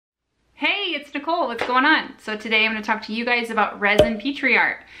it's Nicole. What's going on? So today I'm going to talk to you guys about resin Petri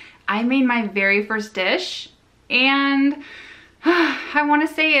art. I made my very first dish and I want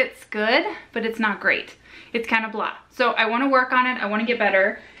to say it's good, but it's not great. It's kind of blah. So I want to work on it. I want to get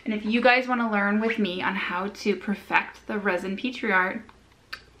better. And if you guys want to learn with me on how to perfect the resin Petri art,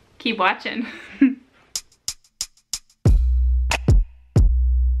 keep watching.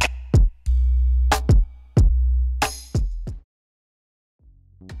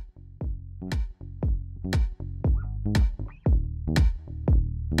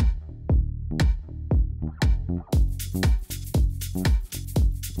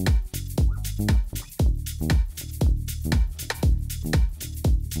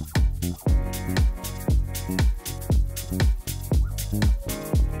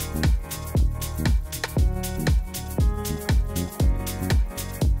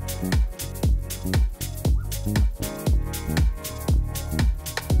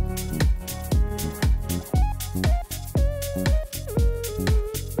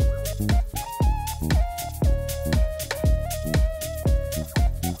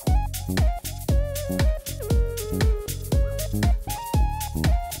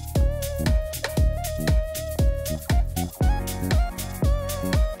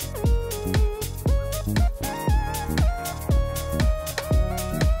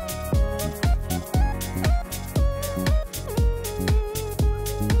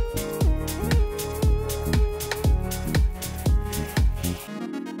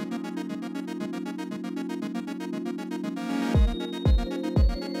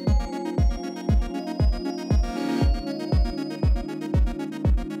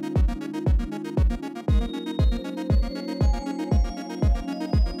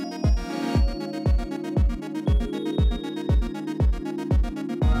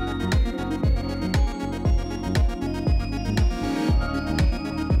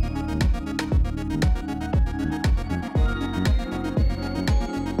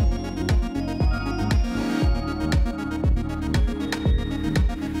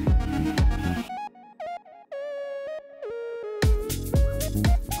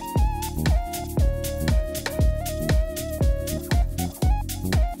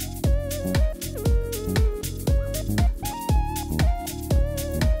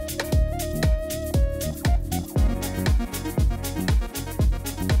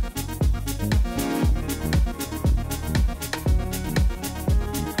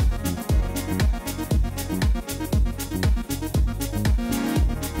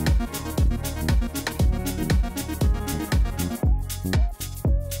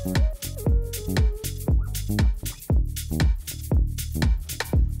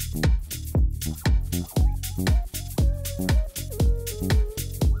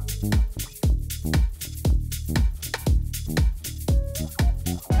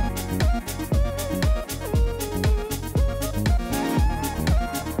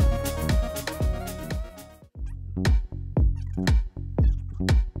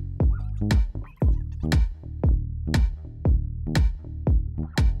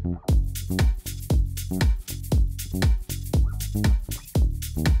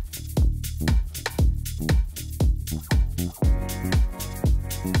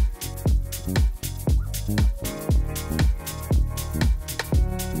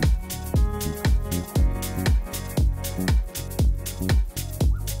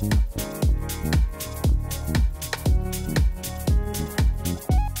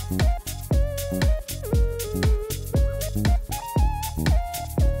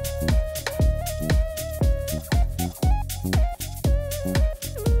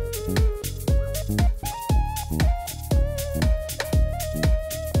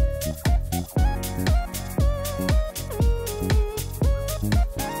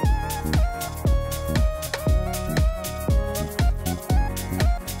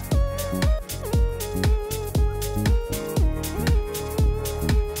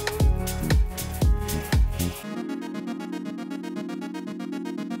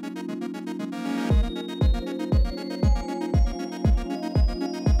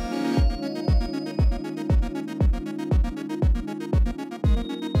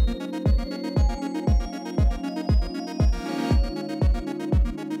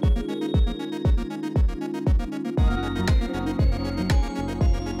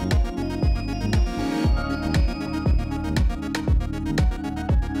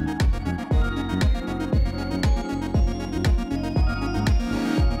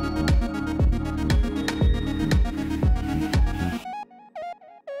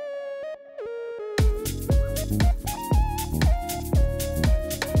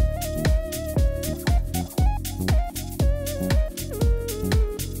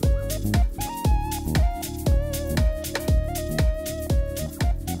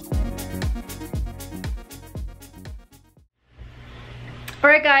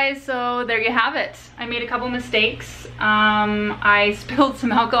 guys, so there you have it. I made a couple mistakes. I spilled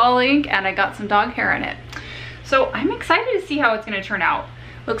some alcohol ink and I got some dog hair in it. So I'm excited to see how it's gonna turn out.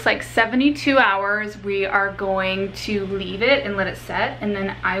 Looks like 72 hours. We are going to leave it and let it set, and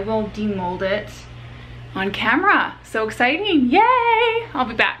then I will demold it on camera. So exciting, yay! I'll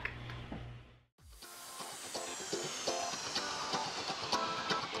be back.